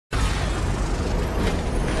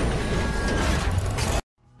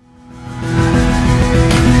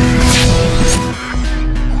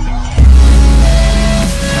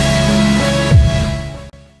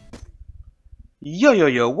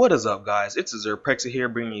Yo, what is up, guys? It's AzuRe Vex here,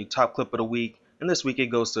 bringing you top clip of the week. And this week it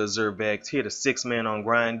goes to AzuRe Vex. He had a 6-man on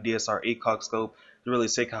grind, DSR acog scope. It's really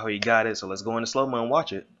sick how he got it, so let's go into slow-mo and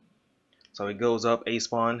watch it. So he goes up,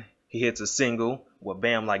 A-spawn. He hits a single. Well,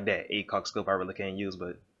 bam, like that. Acog scope I really can't use,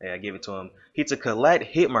 but hey, I give it to him. Hits a collat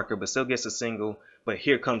hit marker, but still gets a single. But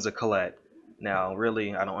here comes a collat. Now,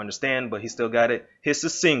 really, I don't understand, but he still got it. Hits a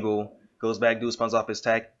single. Goes back, dude spawns off his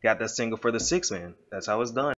tack. Got that single for the 6-man. That's how it's done.